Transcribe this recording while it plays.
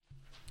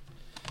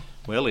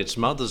Well, it's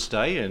Mother's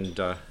Day and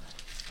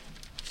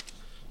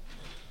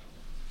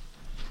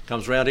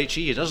comes round each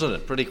year, doesn't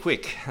it? Pretty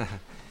quick.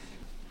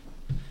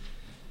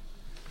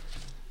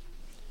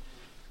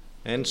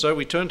 And so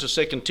we turn to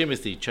 2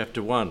 Timothy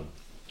chapter 1.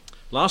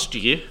 Last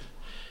year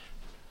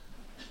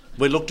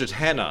we looked at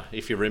Hannah,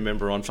 if you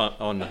remember,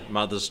 on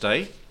Mother's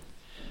Day,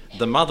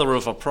 the mother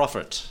of a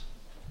prophet.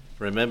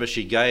 Remember,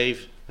 she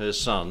gave her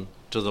son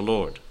to the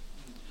Lord.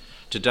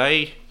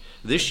 Today,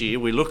 this year,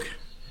 we look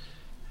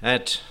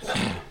at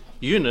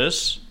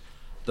Eunice,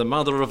 the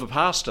mother of a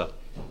pastor.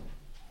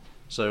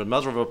 So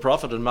mother of a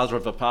prophet and mother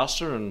of a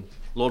pastor, and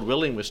Lord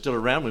willing, we're still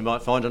around, we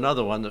might find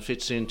another one that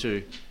fits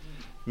into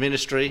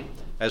ministry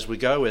as we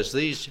go, as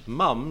these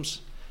mums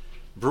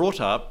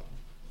brought up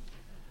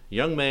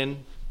young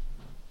men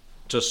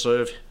to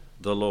serve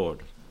the Lord.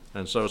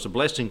 And so it's a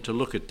blessing to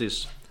look at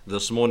this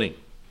morning.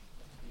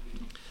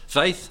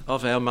 Faith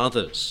of our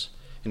mothers.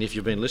 And if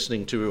you've been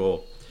listening to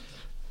or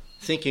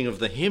thinking of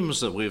the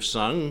hymns that we've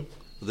sung,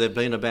 they've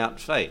been about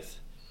faith,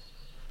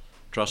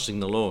 trusting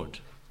the Lord.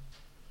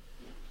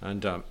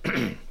 And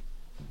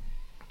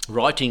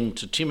writing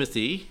to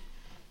Timothy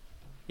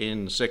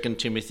in 2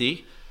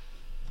 Timothy,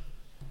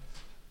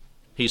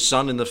 his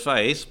son in the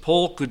faith,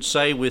 Paul could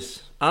say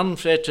with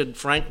unfettered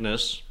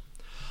frankness,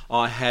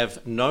 I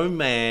have no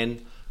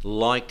man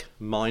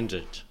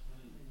like-minded.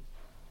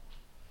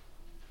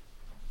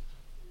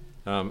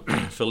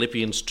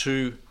 Philippians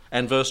 2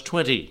 and verse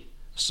 20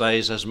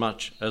 says as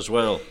much as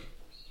well.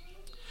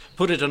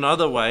 Put it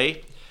another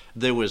way,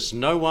 there was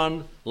no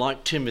one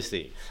like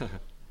Timothy.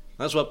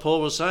 That's what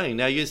Paul was saying.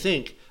 Now you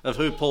think of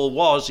who Paul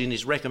was in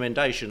his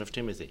recommendation of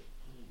Timothy.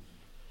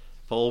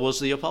 Paul was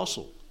the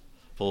apostle.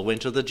 Paul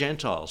went to the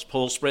Gentiles.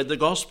 Paul spread the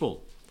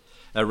gospel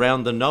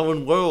around the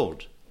known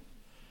world.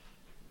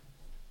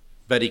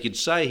 But he could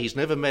say he's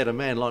never met a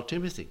man like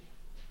Timothy.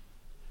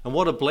 And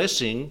what a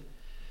blessing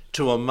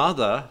to a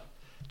mother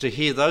to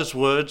hear those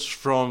words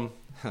from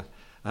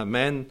a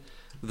man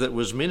that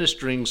was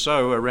ministering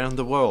so around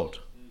the world.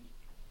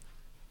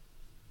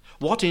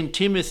 What in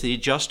Timothy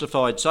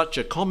justified such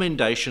a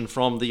commendation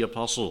from the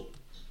apostle?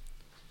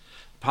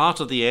 Part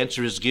of the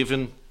answer is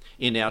given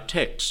in our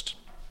text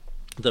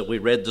that we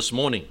read this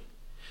morning.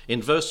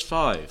 In verse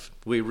 5,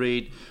 we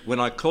read, when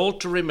I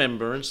called to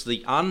remembrance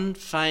the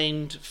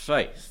unfeigned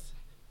faith.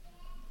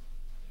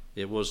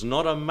 It was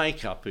not a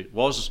make-up, it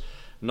was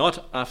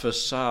not a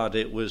facade,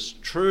 it was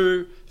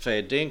true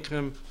fair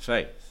dinkum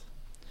faith.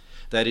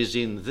 That is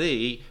in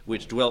thee,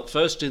 which dwelt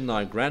first in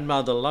thy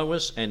grandmother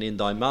Lois and in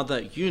thy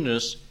mother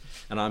Eunice,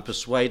 and I'm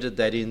persuaded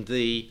that in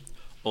thee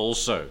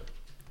also.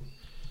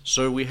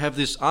 So we have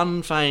this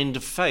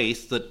unfeigned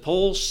faith that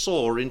Paul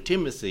saw in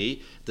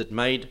Timothy that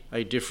made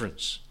a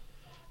difference,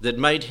 that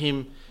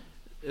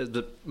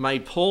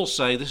made Paul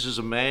say, this is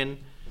a man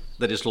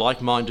that is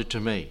like-minded to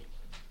me.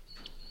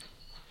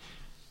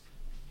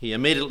 He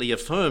immediately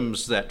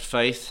affirms that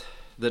faith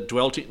that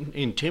dwelt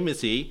in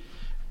Timothy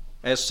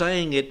as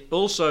saying it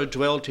also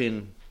dwelt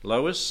in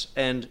Lois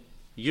and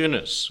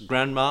Eunice,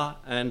 grandma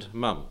and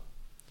mum.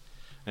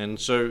 And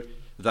so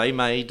they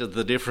made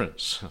the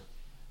difference.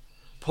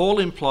 Paul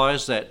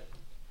implies that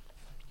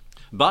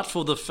but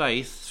for the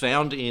faith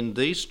found in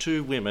these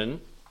two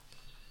women,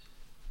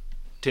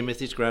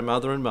 Timothy's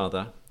grandmother and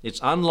mother, it's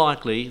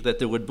unlikely that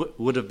there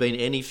would have been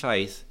any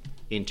faith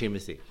in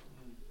Timothy.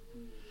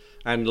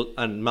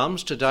 And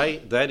mums today,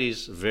 that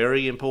is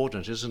very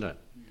important, isn't it?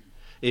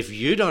 If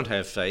you don't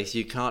have faith,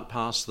 you can't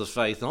pass the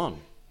faith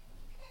on.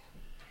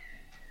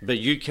 But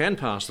you can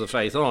pass the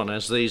faith on,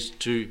 as these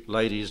two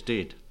ladies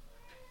did.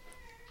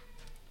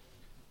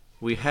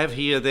 We have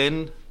here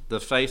then the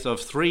faith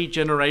of 3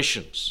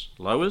 generations,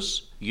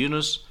 Lois,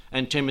 Eunice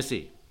and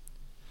Timothy.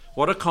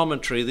 What a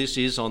commentary this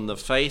is on the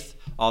faith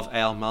of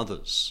our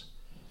mothers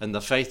and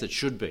the faith that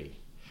should be.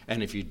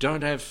 And if you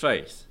don't have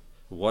faith,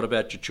 what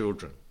about your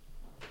children?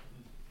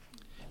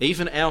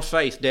 Even our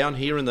faith down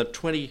here in the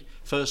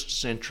 21st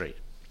century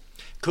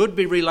could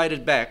be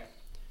related back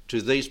to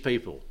these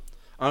people.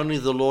 Only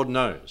the Lord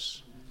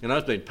knows. You know,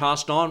 it's been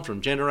passed on from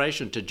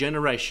generation to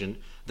generation,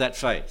 that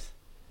faith.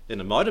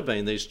 And it might have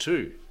been these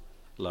two,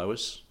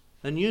 Lois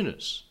and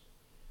Eunice,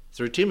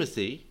 through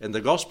Timothy and the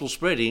gospel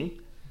spreading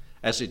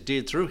as it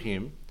did through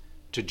him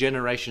to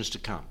generations to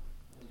come.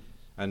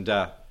 And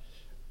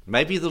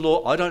maybe the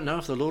Lord, I don't know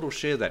if the Lord will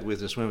share that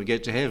with us when we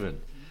get to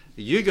heaven.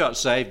 You got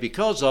saved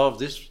because of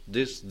this,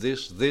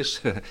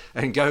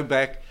 and go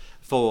back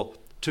for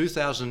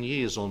 2,000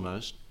 years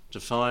almost to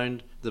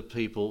find the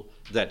people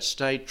that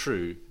stayed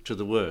true to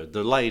the word,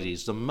 the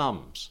ladies, the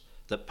mums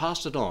that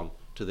passed it on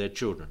to their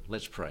children.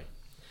 Let's pray.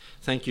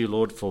 Thank you,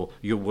 Lord, for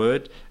your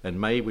word, and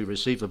may we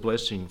receive a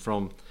blessing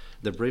from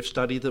the brief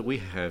study that we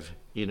have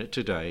in it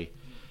today.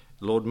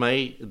 Lord,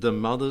 may the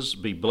mothers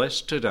be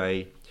blessed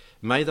today.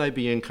 May they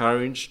be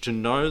encouraged to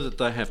know that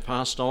they have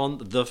passed on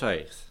the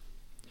faith,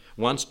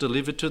 once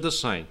delivered to the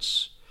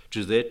saints,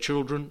 to their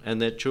children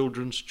and their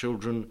children's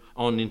children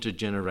on into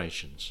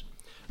generations.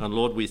 And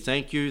Lord, we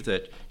thank you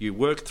that you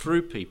work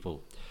through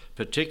people,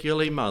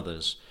 particularly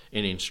mothers,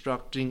 in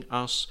instructing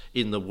us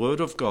in the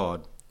Word of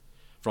God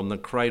from the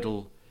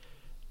cradle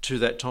to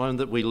that time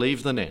that we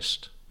leave the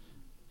nest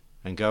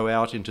and go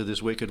out into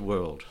this wicked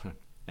world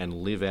and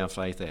live our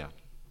faith out.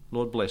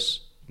 Lord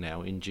bless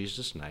now in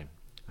Jesus' name.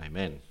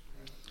 Amen.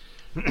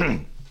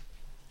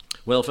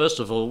 Well, first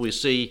of all, we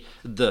see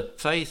the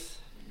faith,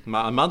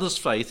 a mother's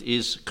faith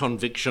is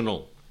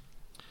convictional.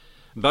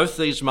 Both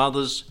these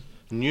mothers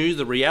knew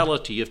the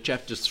reality of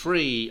chapter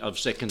 3 of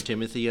 2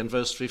 Timothy and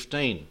verse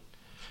 15,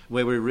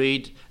 where we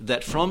read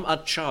that from a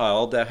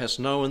child thou hast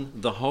known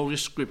the holy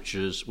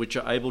scriptures, which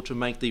are able to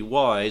make thee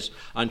wise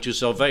unto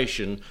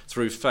salvation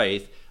through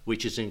faith,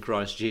 which is in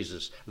Christ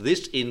Jesus.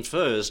 This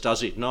infers,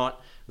 does it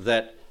not,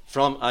 that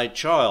from a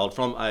child,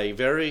 from a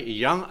very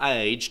young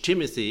age,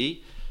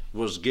 Timothy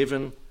was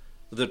given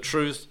the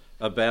truth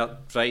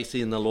about faith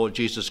in the Lord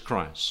Jesus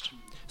Christ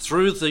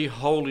through the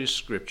Holy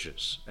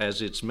Scriptures,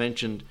 as it's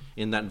mentioned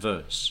in that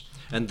verse.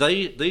 And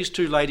these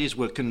two ladies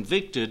were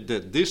convicted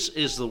that this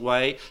is the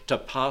way to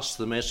pass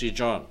the message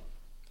on.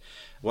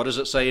 What does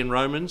it say in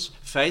Romans?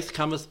 Faith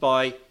cometh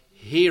by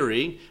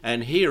hearing,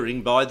 and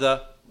hearing by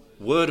the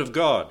Word of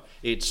God.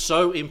 It's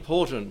so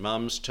important,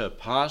 mums, to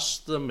pass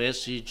the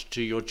message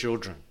to your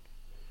children.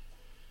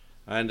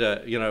 And,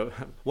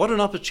 what an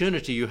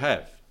opportunity you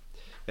have.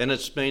 And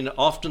it's been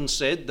often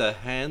said the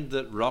hand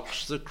that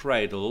rocks the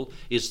cradle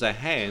is the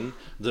hand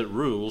that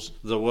rules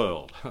the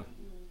world.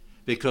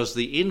 Because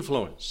the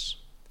influence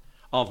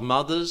of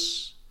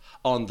mothers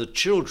on the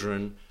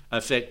children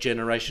affect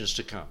generations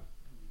to come.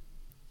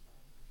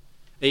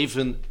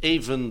 Even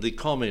the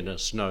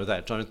communists know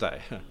that, don't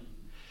they?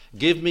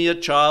 Give me a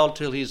child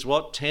till he's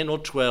 10 or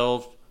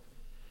 12,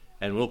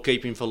 and we'll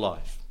keep him for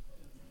life.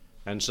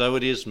 And so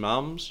it is,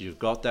 mums, you've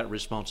got that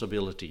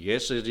responsibility.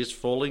 Yes, it is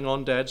falling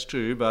on dads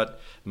too, but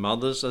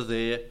mothers are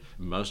there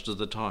most of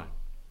the time.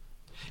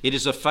 It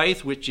is a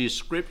faith which is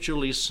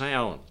scripturally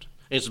sound.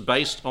 It's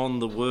based on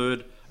the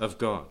Word of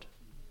God.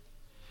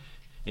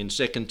 In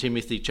 2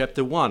 Timothy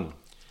chapter 1,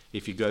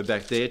 if you go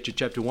back there to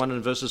chapter 1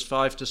 and verses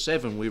 5 to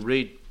 7, we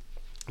read,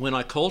 when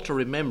I call to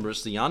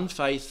remembrance the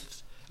unfeigned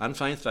faith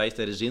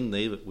that is in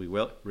thee, we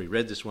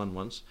read this one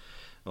once,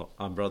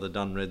 our brother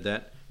Dunn read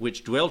that,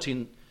 which dwelt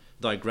in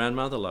thy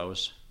grandmother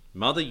Lois,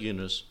 mother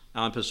Eunice,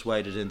 I am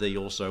persuaded in thee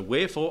also.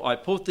 Wherefore I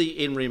put thee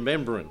in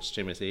remembrance,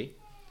 Timothy,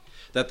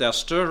 that thou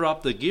stir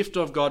up the gift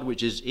of God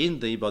which is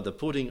in thee by the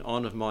putting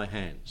on of my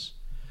hands.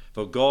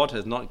 For God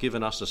hath not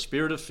given us a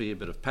spirit of fear,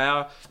 but of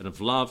power and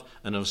of love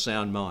and of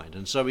sound mind.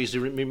 And so he's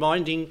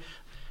reminding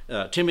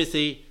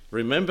Timothy,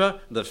 remember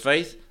the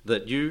faith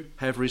that you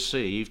have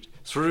received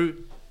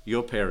through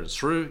your parents,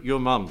 through your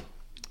mum,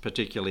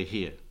 particularly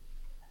here.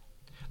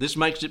 This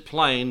makes it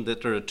plain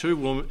that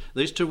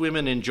these two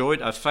women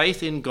enjoyed a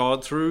faith in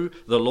God through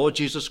the Lord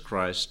Jesus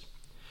Christ,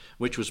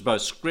 which was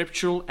both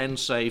scriptural and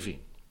saving.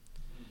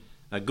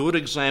 A good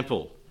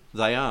example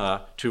they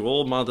are to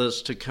all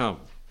mothers to come.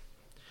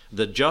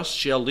 The just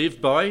shall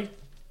live by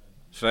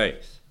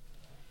faith.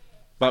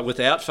 But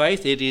without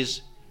faith it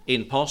is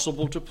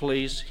impossible to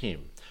please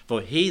him. For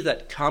he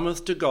that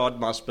cometh to God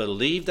must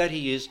believe that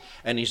he is,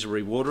 and is a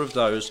rewarder of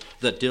those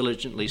that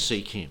diligently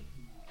seek him.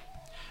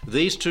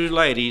 These two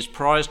ladies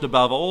prized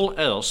above all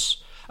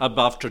else,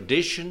 above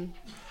tradition,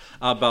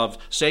 above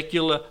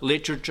secular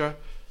literature,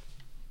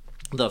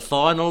 the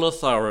final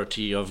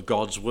authority of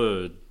God's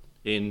word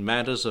in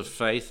matters of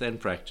faith and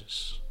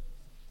practice.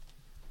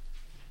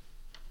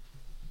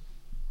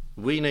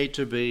 We need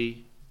to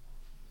be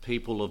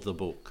people of the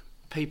book,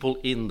 people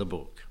in the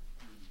book,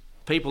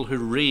 people who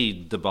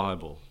read the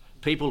Bible,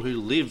 people who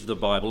live the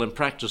Bible and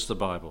practice the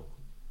Bible.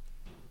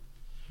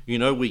 You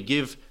know, we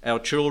give our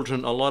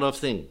children a lot of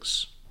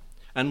things,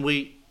 and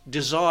we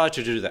desire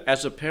to do that.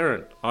 As a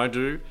parent, I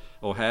do,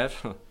 or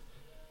have,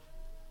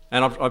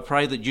 and I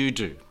pray that you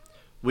do.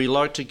 We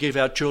like to give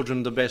our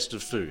children the best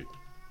of food.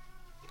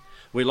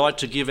 We like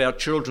to give our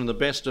children the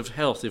best of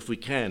health if we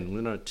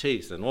can,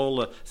 teeth and all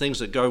the things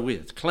that go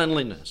with,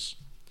 cleanliness,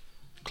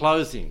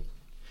 clothing,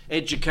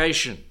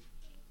 education,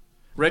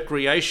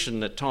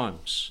 recreation at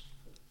times.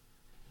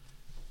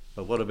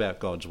 But what about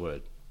God's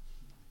word?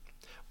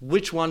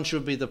 Which one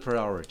should be the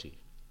priority?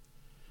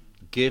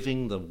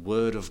 Giving the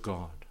word of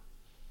God.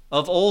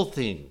 Of all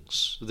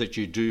things that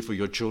you do for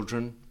your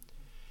children,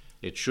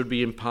 it should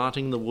be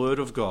imparting the word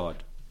of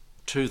God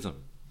to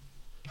them.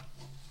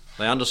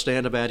 They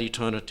understand about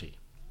eternity.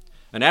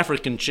 An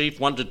African chief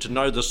wanted to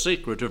know the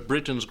secret of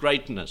Britain's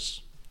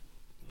greatness.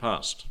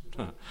 Past.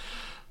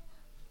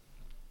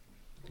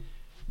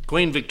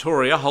 Queen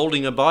Victoria,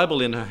 holding a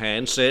Bible in her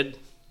hand, said,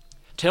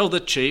 "Tell the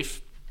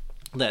chief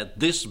that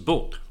this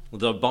book,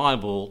 the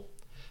Bible,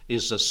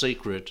 is the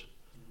secret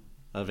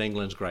of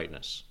England's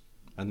greatness."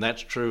 And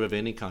that's true of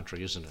any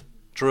country, isn't it?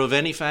 True of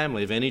any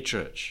family, of any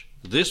church.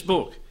 This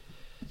book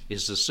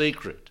is the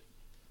secret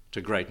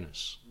to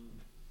greatness.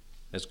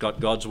 It's got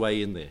God's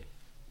way in there.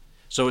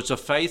 So it's a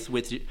faith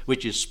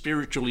which is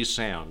spiritually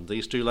sound.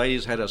 These two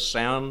ladies had a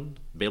sound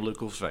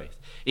biblical faith.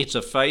 It's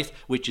a faith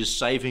which is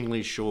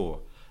savingly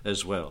sure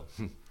as well.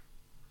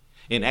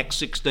 In Acts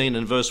 16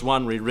 and verse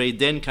 1 we read,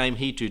 "Then came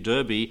he to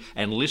Derbe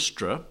and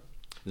Lystra,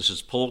 This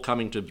is Paul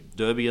coming to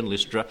Derbe and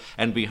Lystra.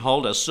 And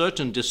behold, a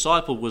certain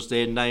disciple was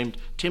there named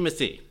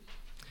Timothy,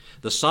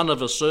 the son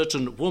of a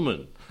certain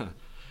woman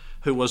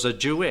who was a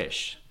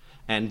Jewess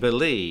and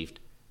believed,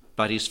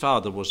 but his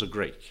father was a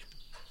Greek.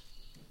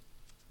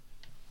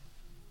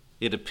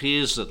 It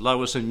appears that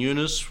Lois and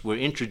Eunice were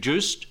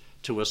introduced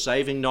to a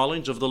saving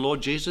knowledge of the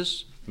Lord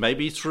Jesus,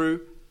 maybe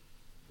through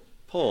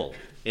Paul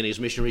in his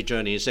missionary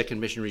journey, his second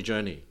missionary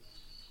journey.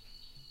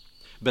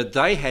 But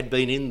they had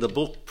been in the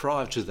book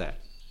prior to that.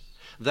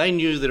 They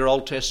knew their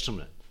Old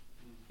Testament.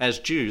 As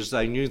Jews,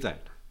 they knew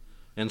that.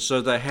 And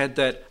so they had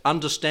that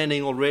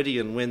understanding already,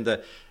 and when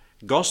the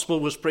gospel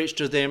was preached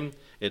to them,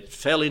 it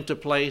fell into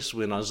place.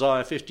 When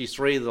Isaiah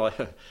 53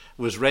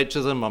 was read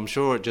to them, I'm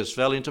sure it just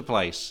fell into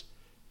place.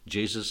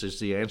 Jesus is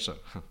the answer.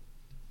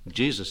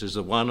 Jesus is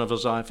the one of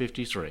Isaiah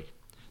 53.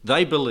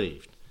 They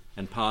believed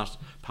and passed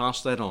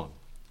that on.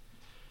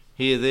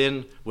 Here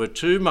then were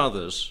two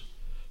mothers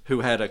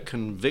who had a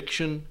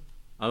conviction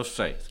of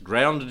faith,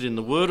 grounded in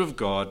the Word of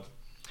God,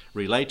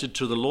 related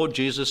to the Lord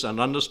Jesus and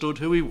understood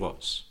who he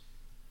was.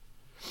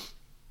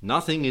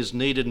 Nothing is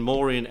needed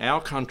more in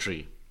our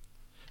country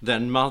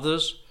than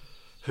mothers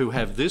who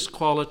have this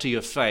quality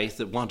of faith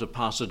that want to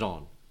pass it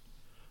on.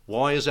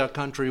 Why is our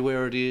country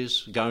where it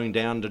is, going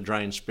down the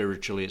drain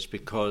spiritually? It's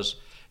because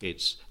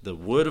the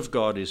Word of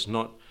God is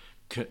not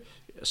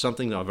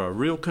something of a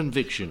real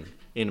conviction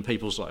in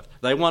people's life.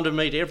 They want to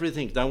meet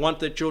everything. They want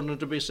their children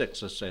to be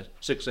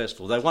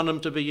successful. They want them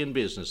to be in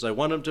business. They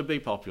want them to be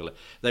popular.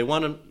 They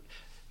want them.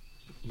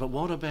 But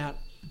what about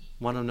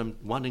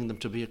wanting them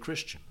to be a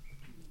Christian?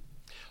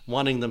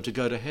 Wanting them to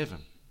go to heaven?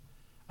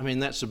 I mean,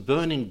 that's a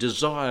burning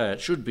desire,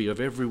 it should be, of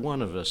every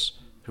one of us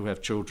who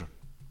have children.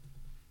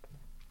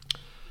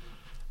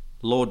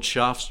 Lord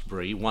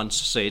Shaftesbury once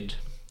said,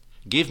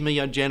 "Give me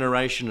a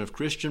generation of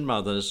Christian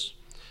mothers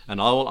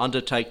and I will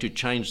undertake to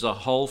change the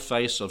whole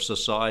face of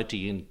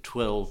society in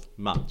 12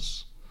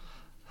 months.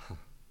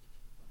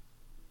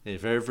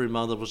 If every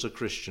mother was a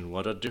Christian,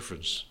 what a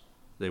difference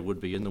there would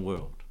be in the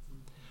world.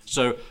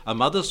 So a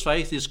mother's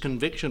faith is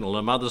convictional.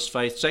 A mother's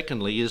faith,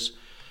 secondly, is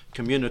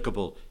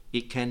communicable.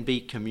 It can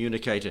be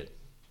communicated.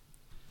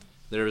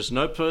 There is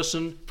no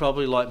person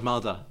probably like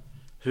mother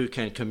who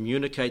can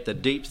communicate the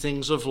deep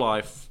things of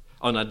life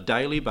on a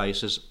daily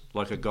basis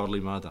like a godly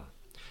mother.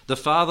 The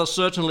father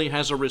certainly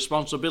has a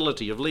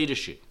responsibility of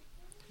leadership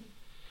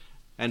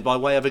and by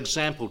way of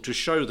example to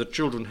show the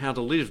children how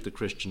to live the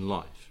Christian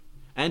life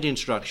and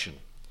instruction.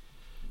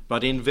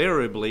 But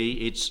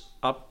invariably it's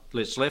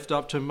left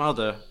up to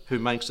mother who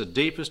makes the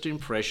deepest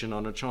impression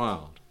on a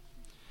child,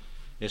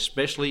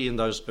 especially in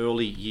those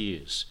early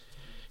years.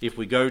 If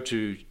we go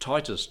to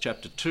Titus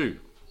chapter 2,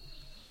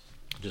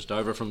 just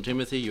over from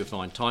Timothy, you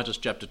find Titus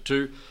chapter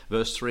 2,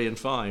 verse 3 and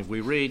 5.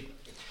 We read,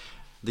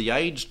 "The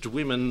aged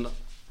women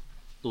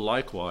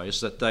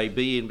likewise, that they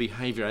be in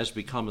behaviour as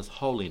becometh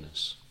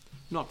holiness,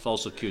 not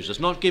false accusers,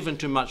 not given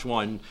to much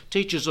wine,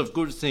 teachers of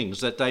good things,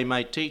 that they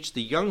may teach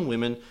the young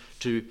women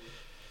to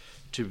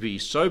be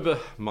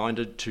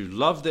sober-minded, to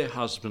love their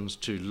husbands,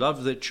 to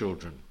love their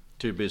children,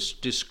 to be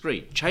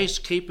discreet,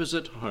 chaste keepers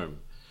at home,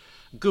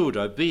 good,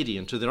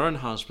 obedient to their own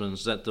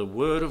husbands, that the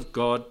word of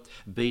God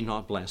be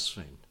not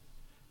blasphemed."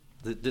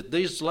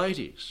 These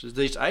ladies,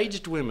 these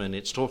aged women,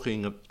 it's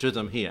talking to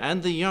them here,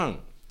 and the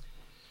young,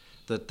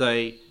 that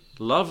they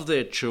love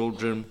their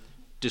children,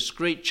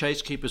 discreet,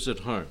 chaste keepers at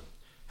home.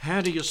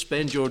 How do you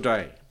spend your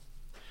day?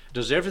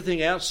 Does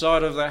everything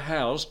outside of the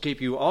house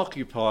keep you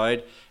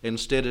occupied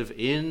instead of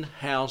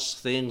in-house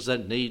things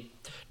that need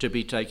to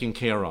be taken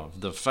care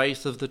of? The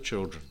faith of the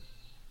children.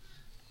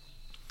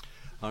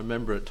 I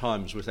remember at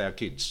times with our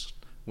kids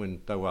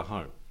when they were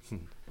home,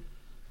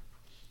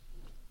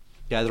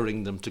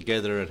 gathering them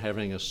together and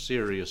having a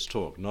serious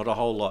talk. Not a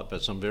whole lot,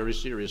 but some very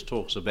serious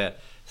talks about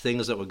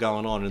things that were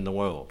going on in the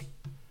world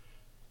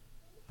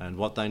and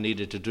what they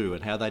needed to do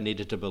and how they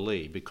needed to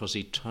believe, because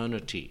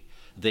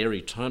their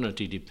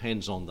eternity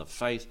depends on the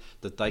faith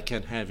that they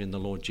can have in the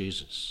Lord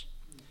Jesus.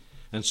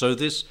 And so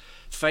this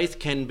faith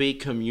can be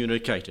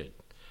communicated.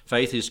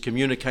 Faith is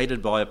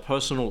communicated by a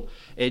personal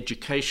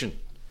education.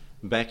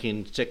 Back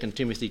in 2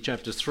 Timothy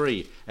chapter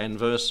 3 and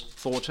verse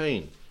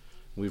 14,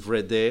 we've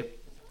read there,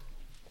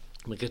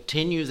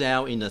 "Continue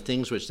thou in the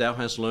things which thou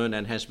hast learned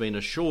and hast been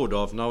assured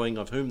of, knowing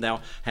of whom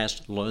thou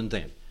hast learned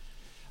them."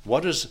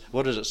 What does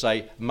it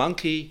say?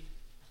 Monkey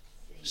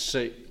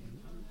see,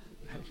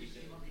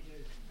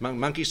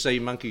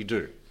 monkey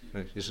do.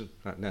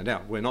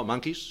 Now, we're not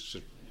monkeys.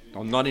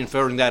 I'm not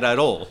inferring that at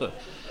all.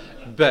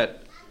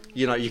 But,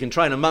 you can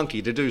train a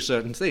monkey to do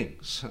certain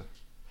things.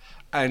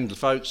 And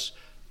folks,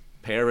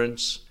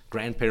 parents,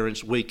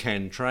 grandparents, we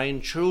can train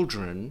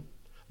children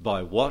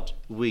by what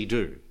we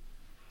do,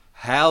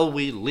 how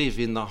we live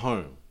in the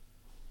home.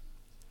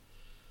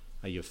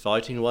 Are you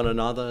fighting one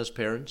another as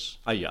parents?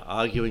 Are you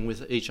arguing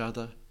with each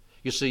other?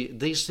 You see,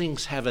 these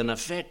things have an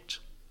effect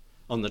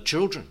on the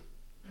children.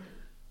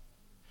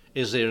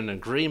 Is there an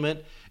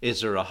agreement? Is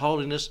there a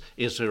holiness?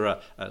 Is there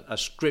a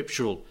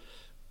scriptural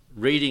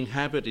reading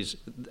habit?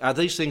 Are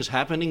these things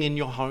happening in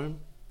your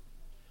home?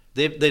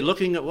 They're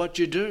looking at what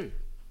you do.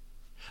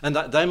 And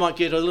they might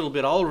get a little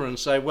bit older and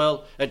say,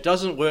 well, it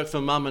doesn't work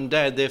for mum and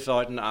dad. They're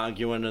fighting,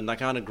 arguing, and they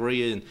can't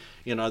agree, and,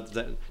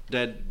 that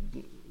dad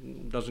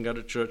doesn't go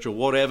to church or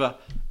whatever,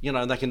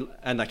 and they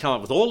come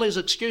up with all these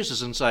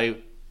excuses and say,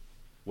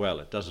 well,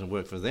 it doesn't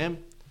work for them.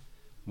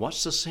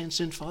 What's the sense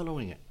in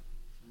following it?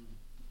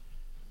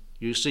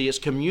 You see, it's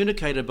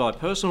communicated by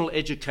personal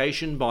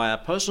education, by a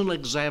personal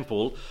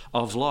example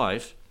of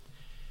life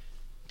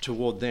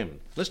toward them.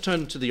 Let's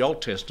turn to the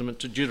Old Testament,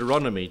 to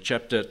Deuteronomy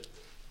chapter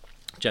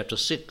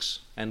 6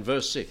 and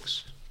verse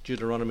 6.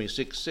 Deuteronomy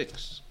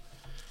 6:6.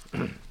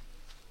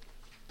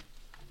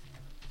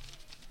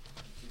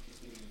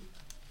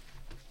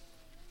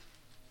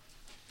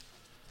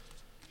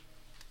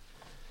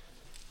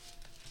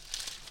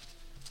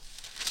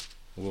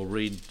 We'll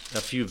read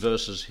a few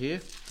verses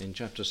here in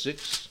chapter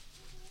 6.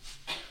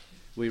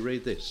 We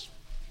read this.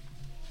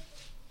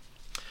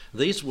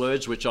 These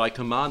words which I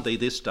command thee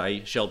this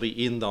day shall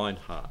be in thine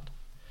heart.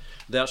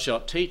 Thou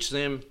shalt teach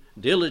them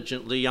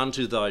diligently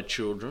unto thy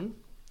children.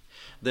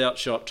 Thou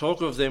shalt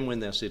talk of them when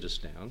thou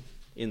sittest down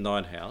in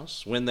thine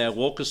house, when thou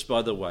walkest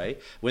by the way,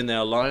 when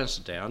thou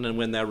liest down, and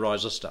when thou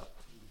risest up.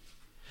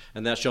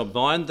 And thou shalt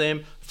bind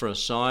them for a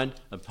sign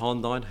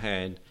upon thine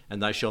hand,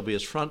 and they shall be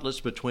as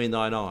frontlets between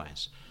thine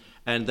eyes.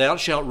 And thou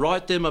shalt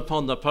write them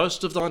upon the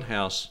post of thine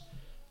house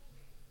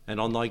and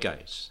on thy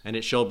gates. And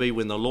it shall be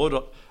when the Lord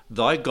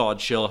thy God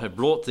shall have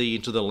brought thee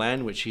into the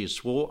land which he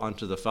swore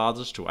unto the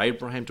fathers, to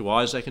Abraham, to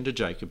Isaac, and to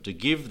Jacob, to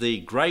give thee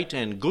great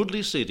and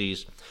goodly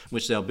cities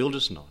which thou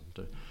buildest not,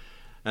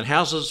 and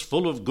houses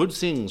full of good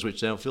things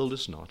which thou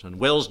fillest not, and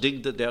wells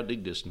digged that thou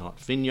diggedest not,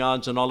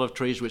 vineyards and olive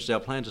trees which thou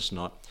plantest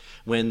not.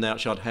 When thou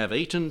shalt have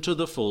eaten to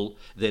the full,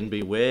 then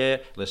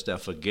beware lest thou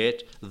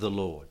forget the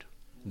Lord.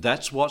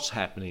 That's what's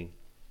happening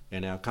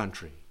in our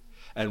country,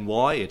 and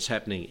why it's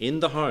happening in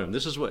the home.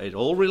 This is what it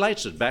all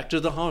relates it back to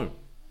the home.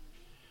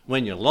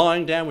 When you're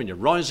lying down, when you're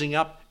rising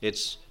up,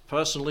 it's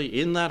personally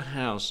in that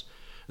house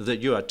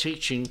that you are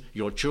teaching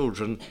your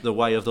children the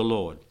way of the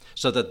Lord,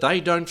 so that they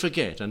don't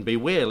forget. And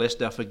beware lest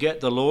thou forget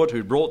the Lord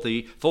who brought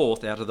thee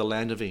forth out of the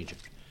land of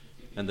Egypt.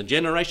 And the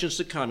generations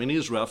to come in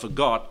Israel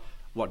forgot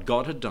what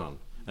God had done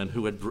and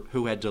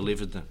who had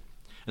delivered them.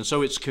 And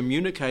so it's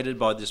communicated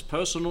by this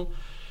personal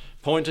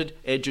pointed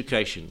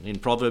education. In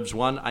Proverbs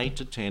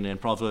 1:8-10 and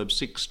Proverbs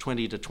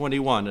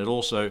 6:20-21, it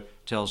also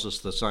tells us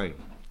the same.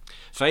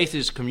 Faith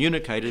is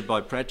communicated by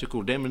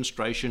practical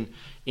demonstration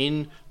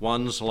in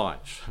one's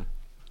life.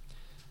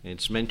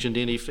 It's mentioned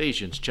in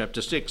Ephesians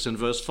chapter 6 and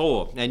verse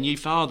 4. And ye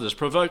fathers,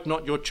 provoke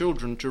not your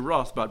children to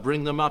wrath, but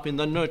bring them up in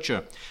the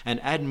nurture and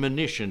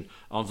admonition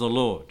of the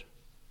Lord.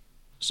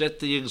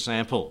 Set the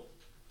example.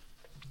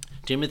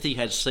 Timothy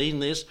had seen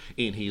this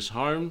in his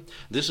home.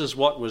 This is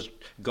what was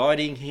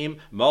guiding him,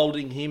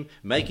 moulding him,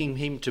 making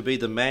him to be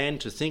the man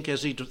to think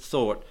as he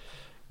thought,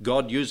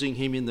 God using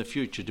him in the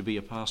future to be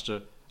a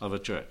pastor of a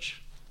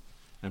church.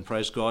 And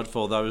praise God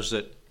for those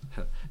that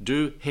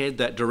do head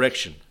that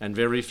direction, and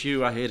very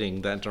few are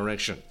heading that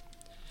direction.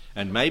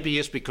 And maybe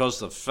it's because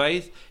the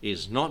faith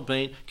is not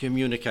being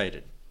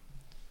communicated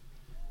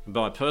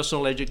by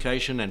personal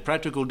education and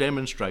practical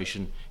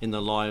demonstration in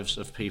the lives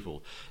of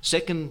people.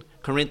 2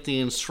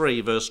 Corinthians 3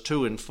 verse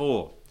 2 and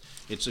 4.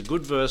 It's a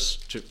good verse,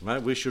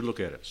 we should look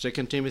at it. 2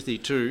 Timothy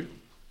 2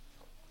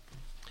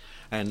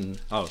 and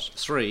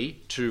 3,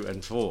 2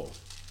 and 4.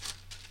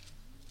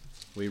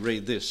 We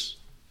read this.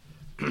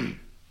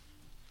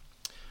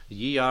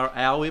 Ye are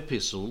our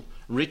epistle,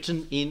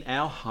 written in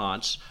our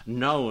hearts,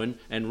 known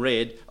and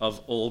read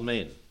of all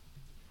men.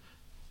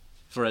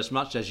 For as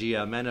much as ye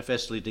are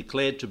manifestly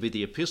declared to be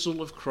the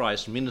epistle of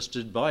Christ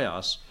ministered by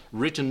us,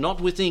 written not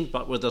with ink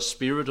but with the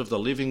Spirit of the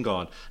living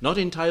God, not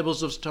in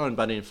tables of stone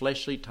but in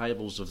fleshly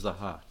tables of the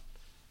heart.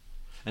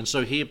 And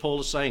so here Paul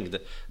is saying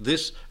that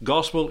this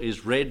gospel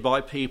is read by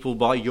people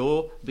by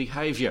your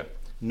behaviour,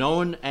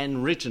 known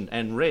and written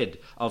and read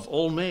of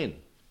all men,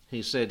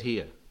 he said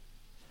here,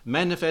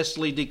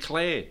 manifestly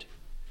declared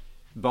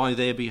by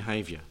their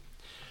behaviour.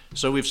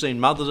 So we've seen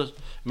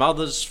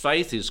mother's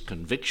faith is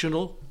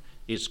convictional,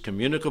 it's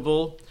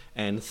communicable,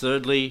 and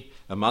thirdly,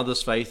 a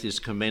mother's faith is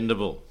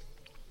commendable.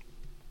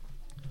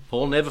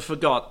 Paul never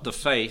forgot the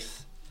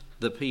faith,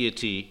 the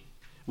piety,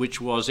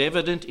 which was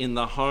evident in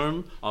the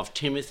home of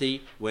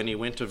Timothy when he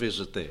went to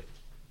visit there.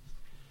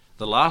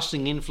 The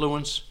lasting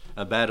influence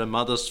about a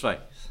mother's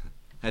faith.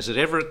 Has it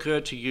ever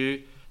occurred to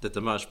you that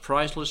the most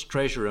priceless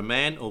treasure a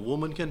man or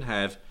woman can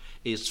have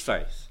is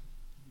faith?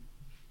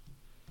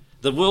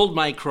 The world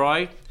may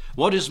cry,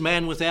 what is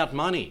man without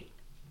money?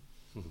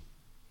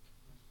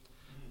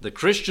 The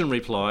Christian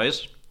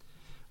replies,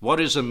 what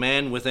is a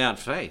man without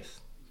faith?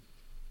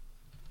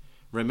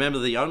 Remember,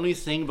 the only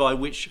thing by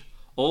which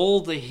all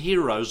the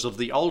heroes of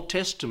the Old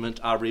Testament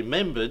are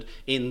remembered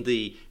in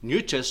the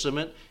New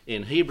Testament,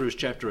 in Hebrews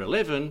chapter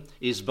 11,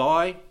 is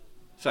by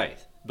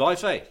faith. By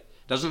faith.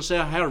 Doesn't say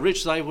how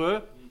rich they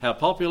were, how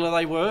popular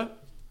they were.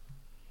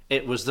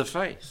 It was the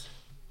faith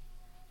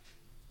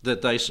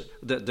that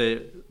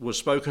they was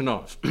spoken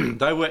of.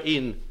 They were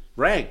in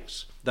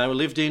rags. They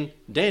lived in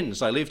dens,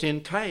 they lived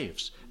in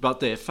caves, but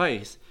their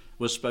faith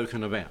was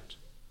spoken about.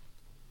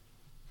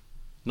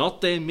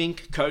 Not their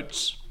mink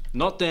coats,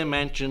 not their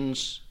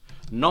mansions,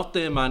 not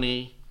their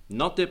money,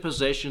 not their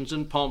possessions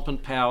and pomp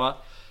and power,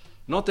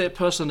 not their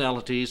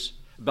personalities,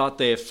 but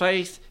their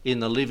faith in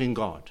the living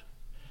God.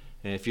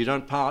 And if you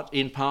don't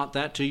impart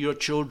that to your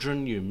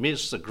children, you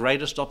miss the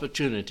greatest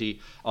opportunity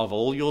of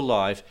all your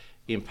life,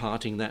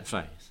 imparting that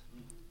faith.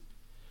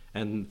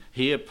 And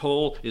here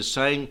Paul is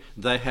saying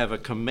they have a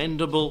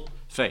commendable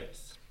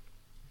faith.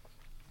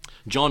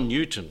 John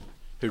Newton,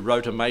 who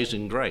wrote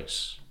Amazing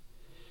Grace,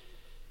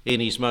 in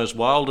his most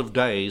wild of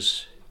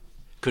days,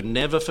 could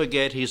never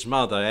forget his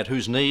mother at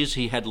whose knees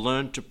he had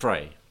learned to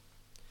pray.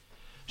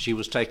 She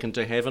was taken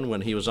to heaven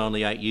when he was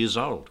only 8 years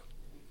old.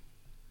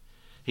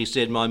 He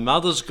said, "My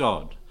mother's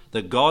God,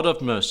 the God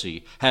of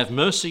mercy, have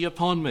mercy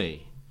upon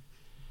me,"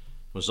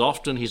 was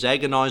often his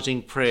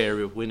agonizing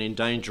prayer when in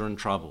danger and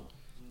trouble.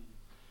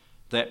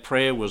 That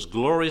prayer was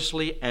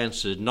gloriously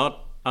answered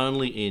not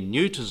only in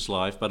Newton's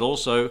life but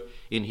also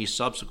in his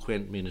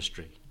subsequent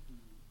ministry.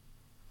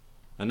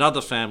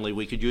 Another family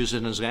we could use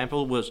as an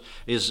example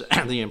is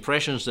the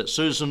impressions that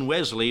Susan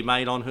Wesley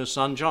made on her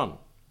son John.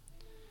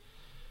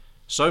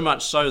 So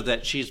much so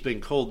that she's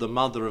been called the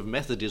mother of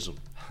Methodism,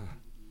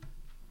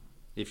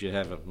 if you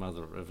have a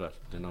mother of a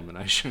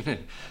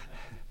denomination.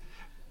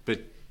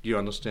 But you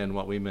understand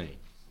what we mean.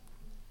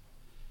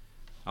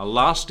 A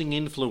lasting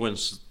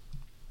influence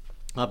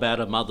about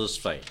a mother's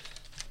faith.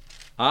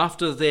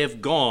 After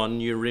they've gone,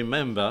 you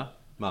remember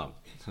Mum.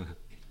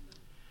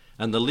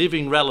 And the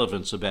living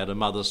relevance about a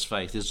mother's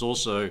faith is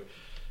also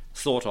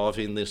thought of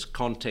in this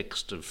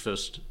context of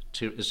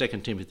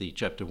 2 Timothy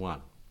chapter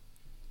 1.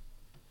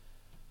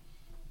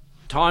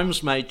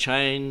 Times may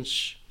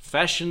change,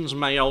 fashions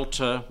may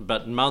alter,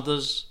 but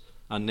mothers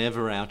are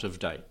never out of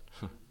date.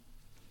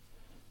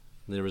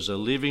 There is a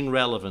living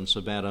relevance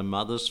about a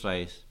mother's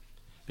faith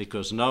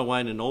because no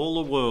one in all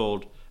the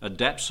world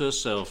adapts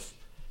herself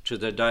to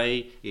the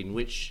day in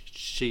which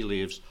she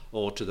lives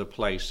or to the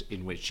place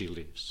in which she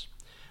lives.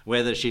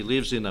 Whether she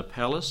lives in a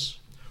palace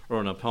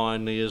or in a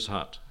pioneer's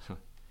hut,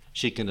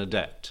 she can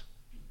adapt.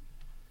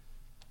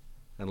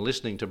 And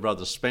listening to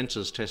Brother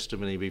Spencer's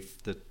testimony,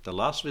 the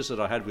last visit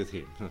I had with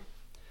him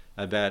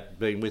about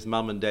being with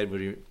Mum and Dad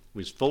when he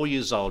was 4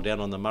 years old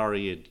down on the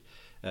Murray,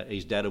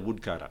 his dad a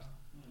woodcutter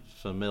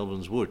for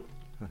Melbourne's wood,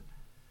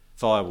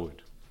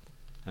 firewood.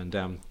 And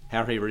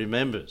how he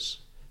remembers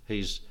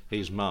his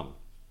mum,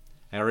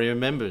 how he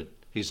remembered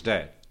his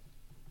dad.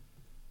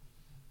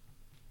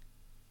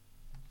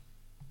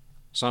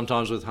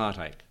 Sometimes with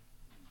heartache,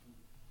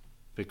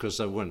 because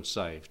they weren't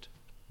saved.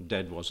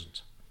 Dad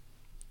wasn't.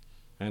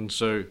 And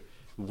so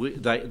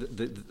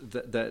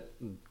that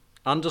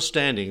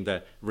understanding,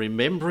 that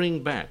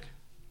remembering back,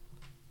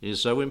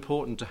 is so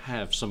important to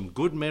have some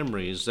good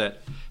memories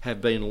that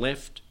have been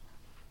left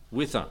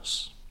with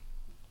us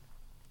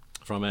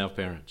from our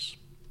parents.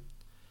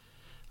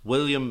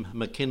 William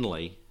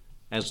McKinley,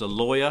 as a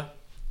lawyer,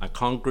 a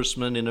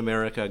congressman in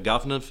America,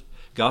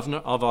 governor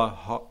of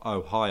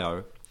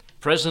Ohio,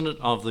 president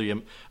of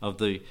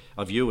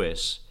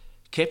US,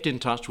 kept in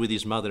touch with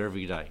his mother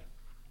every day.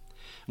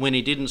 When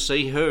he didn't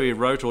see her, he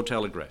wrote or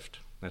telegraphed.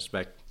 That's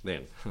back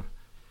then.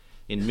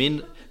 In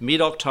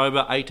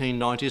mid-October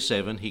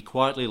 1897, he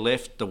quietly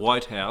left the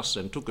White House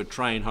and took a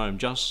train home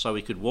just so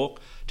he could walk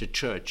to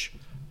church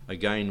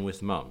again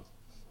with Mum.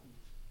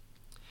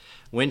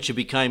 When she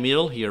became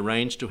ill, he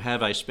arranged to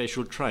have a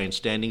special train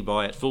standing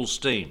by at full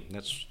steam.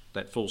 That's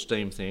that full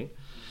steam thing,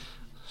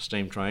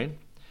 steam train,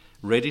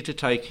 ready to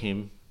take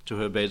him to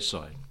her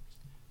bedside.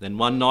 Then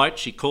one night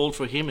she called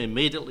for him.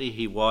 Immediately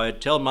he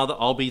wired, "Tell Mother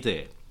I'll be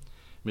there."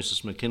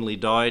 Mrs. McKinley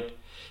died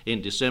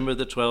in December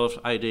the 12th,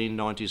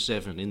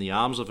 1897, in the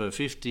arms of her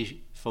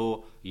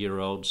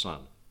 54-year-old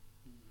son.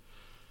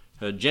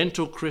 Her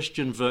gentle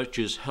Christian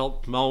virtues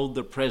helped mould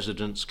the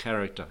president's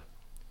character.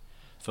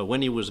 For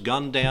when he was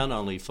gunned down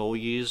only 4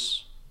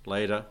 years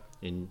later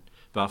in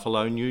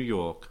Buffalo, New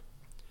York,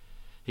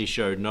 he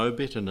showed no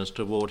bitterness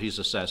toward his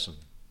assassin.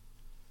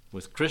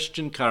 With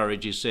Christian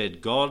courage, he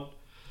said,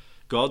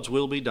 God's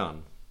will be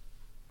done.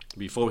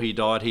 Before he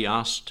died, he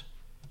asked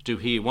to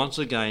hear once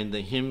again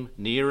the hymn,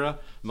 "Nearer,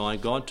 my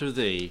God, to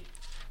thee,"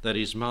 that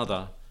his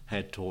mother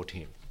had taught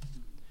him.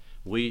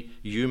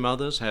 You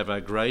mothers have a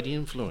great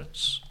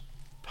influence.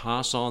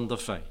 Pass on the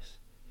faith.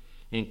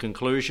 In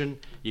conclusion,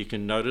 you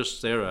can notice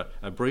there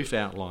a brief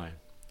outline.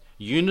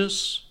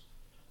 Eunice,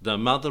 the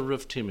mother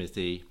of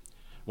Timothy,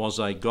 was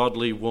a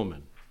godly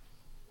woman.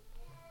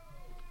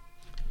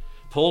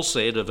 Paul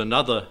said of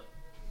another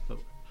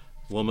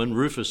woman,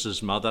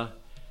 Rufus's mother,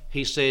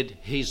 he said,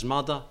 "His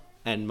mother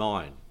and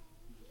mine."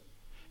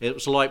 It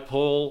was like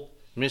Paul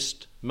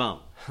missed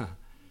Mum.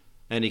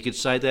 And he could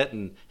say that,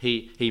 and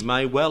he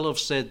may well have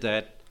said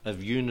that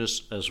of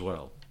Eunice as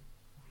well.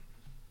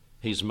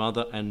 His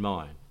mother and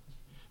mine.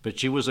 But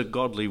she was a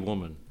godly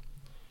woman.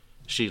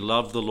 She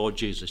loved the Lord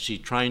Jesus. She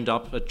trained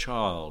up a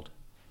child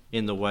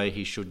in the way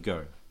he should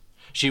go.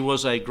 She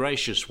was a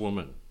gracious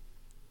woman.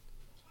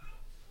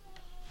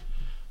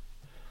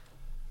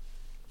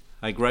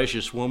 a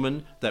gracious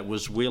woman that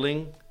was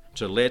willing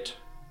to let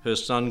her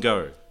son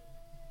go.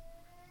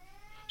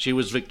 She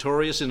was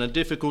victorious in a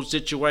difficult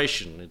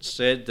situation. It's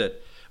said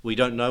that we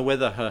don't know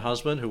whether her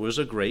husband, who was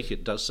a Greek,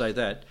 it does say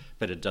that,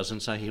 but it doesn't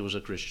say he was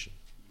a Christian.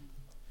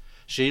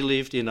 She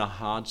lived in a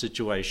hard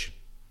situation.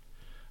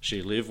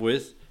 She lived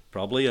with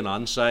probably an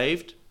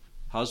unsaved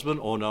husband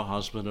or no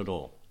husband at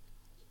all.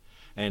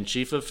 And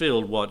she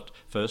fulfilled what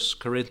 1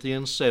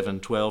 Corinthians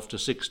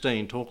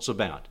 7:12-16 talks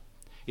about.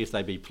 If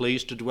they be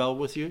pleased to dwell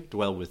with you,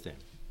 dwell with them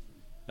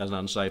as an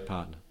unsaved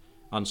partner,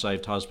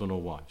 unsaved husband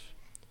or wife.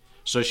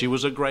 So she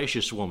was a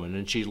gracious woman,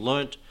 and she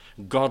learnt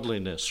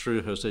godliness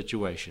through her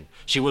situation.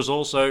 She was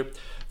also,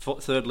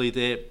 thirdly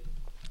there,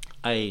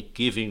 a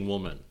giving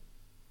woman.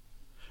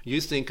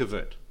 You think of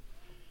it.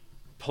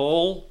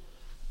 Paul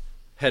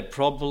had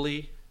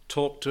probably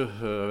talked to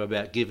her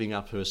about giving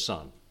up her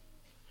son.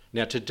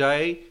 Now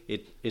today,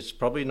 it's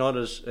probably not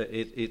as,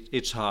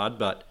 it's hard,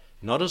 but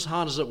not as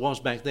hard as it was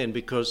back then,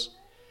 because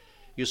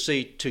you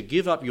see, to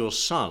give up your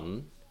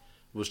son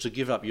was to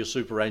give up your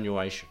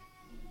superannuation,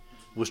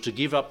 was to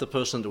give up the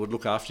person that would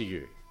look after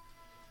you,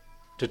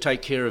 to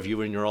take care of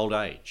you in your old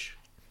age.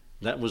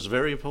 That was a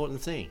very important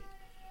thing.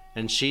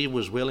 And she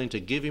was willing to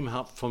give him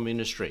up for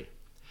ministry.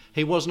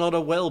 He was not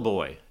a well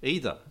boy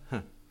either.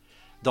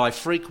 Thy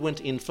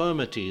frequent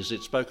infirmities,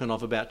 it's spoken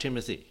of about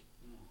Timothy.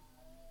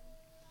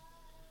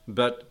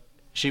 But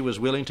she was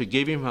willing to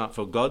give him up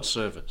for God's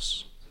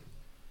service,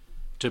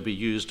 to be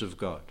used of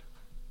God.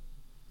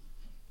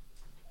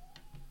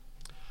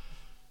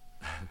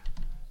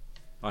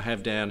 I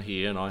have down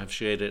here, and I have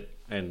shared it,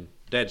 and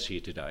Dad's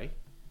here today,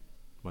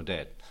 my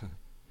dad.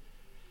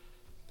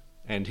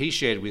 And he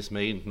shared with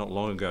me not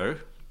long ago,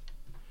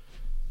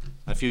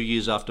 a few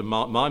years after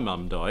my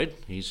mum died,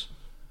 his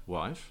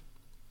wife,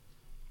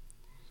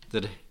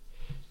 that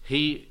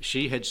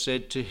she had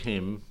said to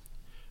him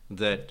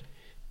that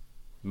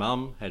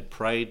Mum had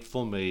prayed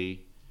for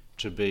me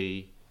to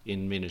be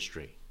in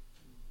ministry.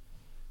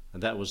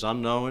 And that was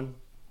unknown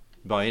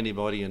by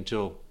anybody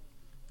until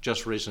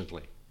just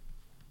recently,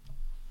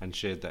 and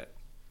shared that.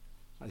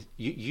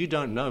 You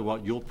don't know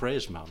what your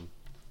prayers, Mum,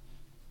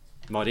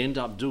 might end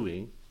up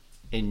doing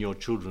in your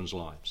children's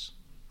lives,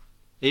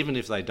 even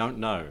if they don't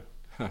know.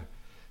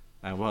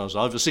 And well, I was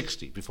over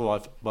 60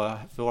 before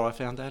I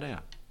found that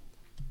out.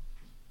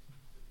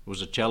 It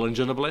was a challenge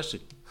and a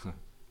blessing.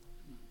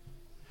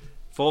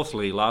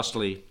 Fourthly,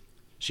 lastly,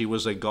 she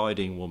was a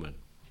guiding woman.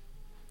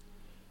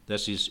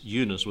 That is,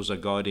 Eunice was a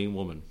guiding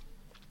woman.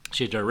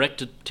 She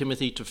directed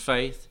Timothy to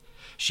faith.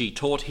 She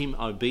taught him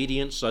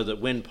obedience, so that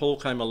when Paul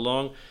came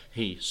along,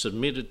 he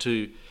submitted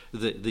to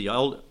the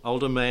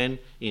older man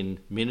in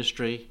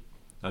ministry,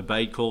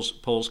 obeyed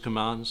Paul's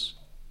commands.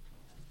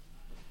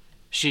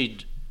 She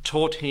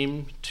taught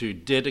him to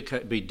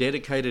be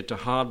dedicated to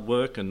hard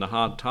work and the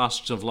hard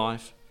tasks of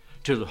life,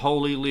 to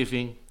holy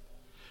living,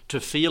 to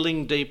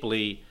feeling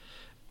deeply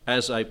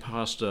as a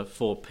pastor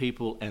for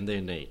people and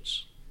their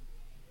needs.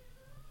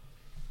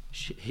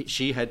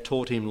 She had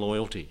taught him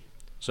loyalty.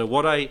 So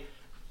what a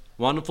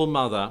wonderful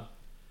mother,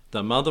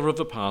 the mother of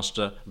a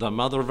pastor, the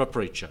mother of a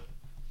preacher.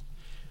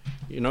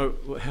 You know,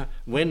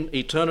 when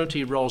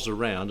eternity rolls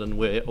around and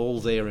we're all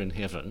there in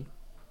heaven,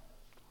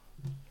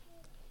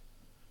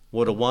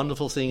 what a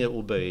wonderful thing it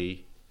will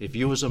be if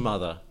you as a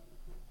mother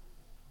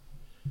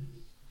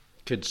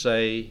could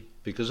say,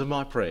 because of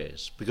my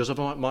prayers, because of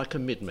my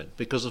commitment,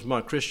 because of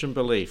my Christian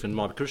belief and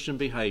my Christian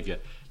behaviour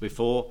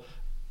before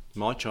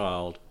my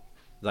child,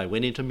 they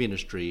went into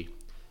ministry,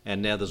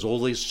 and now there's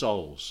all these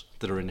souls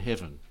that are in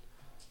heaven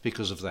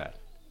because of that.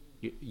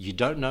 You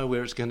don't know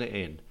where it's going to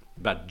end,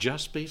 but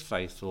just be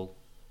faithful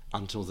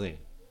until then.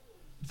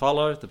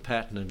 Follow the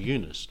pattern of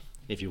Eunice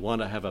if you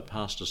want to have a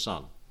pastor's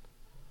son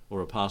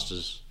or a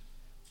pastor's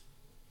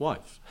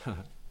wife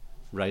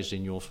raised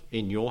in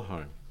your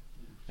home.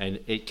 And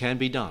it can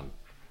be done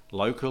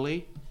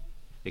locally.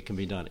 It can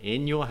be done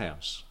in your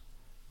house,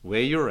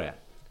 where you're at,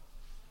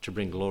 to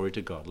bring glory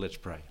to God. Let's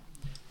pray.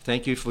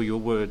 Thank you for your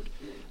word,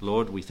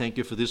 Lord. We thank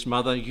you for this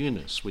mother,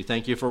 Eunice. We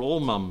thank you for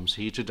all mums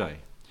here today.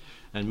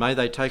 And may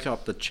they take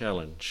up the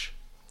challenge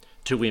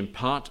to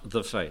impart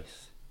the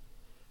faith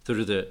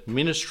through the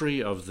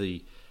ministry of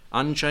the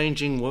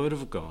unchanging word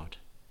of God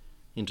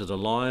into the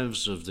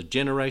lives of the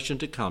generation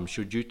to come,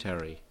 should you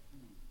tarry,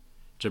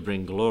 to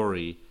bring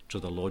glory to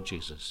the Lord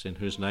Jesus, in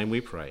whose name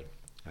we pray.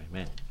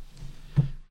 Amen.